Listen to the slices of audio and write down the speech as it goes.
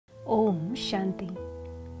ओम शांति।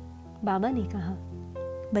 बाबा ने कहा,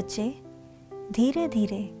 बच्चे धीरे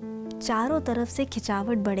धीरे चारों तरफ से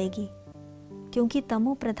खिंचावट बढ़ेगी, क्योंकि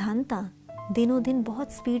तमो प्रधानता दिनों दिन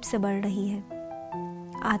बहुत स्पीड से बढ़ रही है।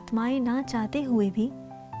 आत्माएं ना चाहते हुए भी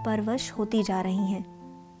परवश होती जा रही हैं।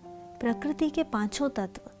 प्रकृति के पांचों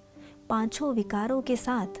तत्व, पांचों विकारों के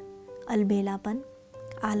साथ अलबेलापन,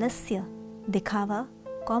 आलस्य, दिखावा,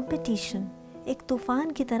 कंपटीशन एक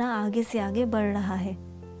तूफान की तरह आगे से आगे बढ़ रहा है,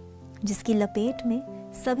 जिसकी लपेट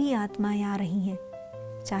में सभी आत्माएं आ रही हैं,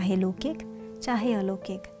 चाहे लौकिक चाहे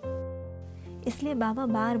अलौकिक। इसलिए बाबा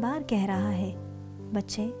बार बार कह रहा है,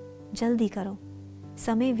 बच्चे जल्दी करो,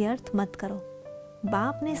 समय व्यर्थ मत करो।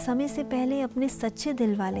 बाप ने समय से पहले अपने सच्चे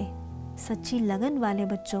दिल वाले, सच्ची लगन वाले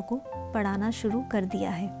बच्चों को पढ़ाना शुरू कर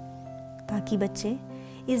दिया है, ताकि बच्चे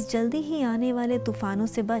इस जल्दी ही आने वाले तूफानों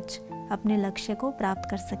से बच अपने लक्ष्य को प्राप्त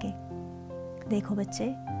कर सके। देखो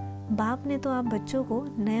बच्चे, बाप ने तो आप बच्चों को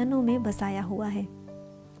नयनों में बसाया हुआ है,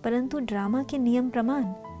 परंतु ड्रामा के नियम प्रमाण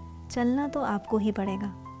चलना तो आपको ही पड़ेगा।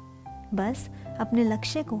 बस अपने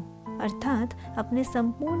लक्ष्य को, अर्थात अपने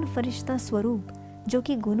संपूर्ण फरिश्ता स्वरूप जो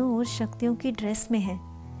कि गुणों और शक्तियों की ड्रेस में है,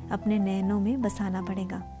 अपने नयनों में बसाना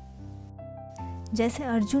पड़ेगा। जैसे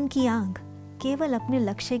अर्जुन की आंख केवल अपने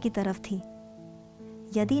लक्ष्य की तरफ थी।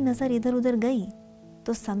 यदि नजर इधर उधर गई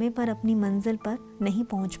तो समय पर अपनी मंजिल पर नहीं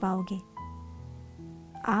पहुंच पाओगे।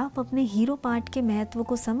 आप अपने हीरो पार्ट के महत्व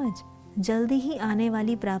को समझ जल्दी ही आने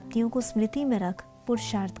वाली प्राप्तियों को स्मृति में रख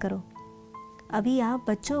पुरुषार्थ करो। अभी आप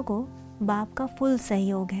बच्चों को बाप का फुल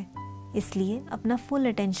सहयोग है, इसलिए अपना फुल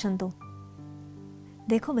अटेंशन दो।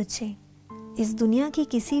 देखो बच्चे, इस दुनिया की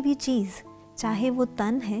किसी भी चीज, चाहे वो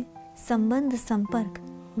तन है, संबंध, संपर्क,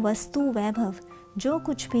 वस्तु, वैभव, जो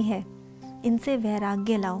कुछ भी है, इनसे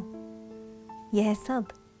वैराग्य लाओ। यह सब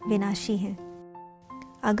विनाशी है।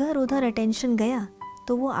 अगर उधर अटेंशन गया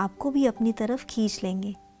तो वो आपको भी अपनी तरफ खींच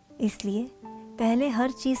लेंगे। इसलिए पहले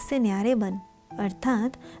हर चीज से न्यारे बन,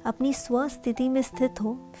 अर्थात अपनी स्व स्थिति में स्थित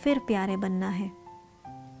हो, फिर प्यारे बनना है।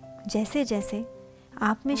 जैसे जैसे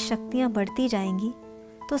आप में शक्तियां बढ़ती जाएंगी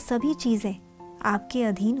तो सभी चीजें आपके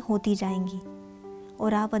अधीन होती जाएंगी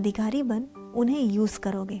और आप अधिकारी बन उन्हें यूज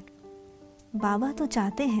करोगे। बाबा तो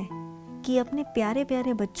चाहते हैं कि अपने प्यारे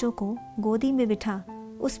प्यारे बच्चों को गोदी में बिठा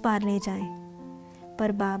उस पार ले जाएं,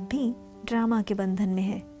 पर बाप भी ड्रामा के बंधन में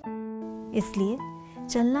है, इसलिए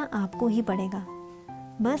चलना आपको ही पड़ेगा।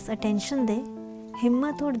 बस अटेंशन दे,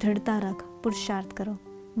 हिम्मत और दृढ़ता रख, पुरुषार्थ करो,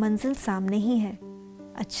 मंजिल सामने ही है।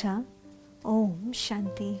 अच्छा, ओम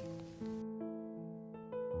शांति।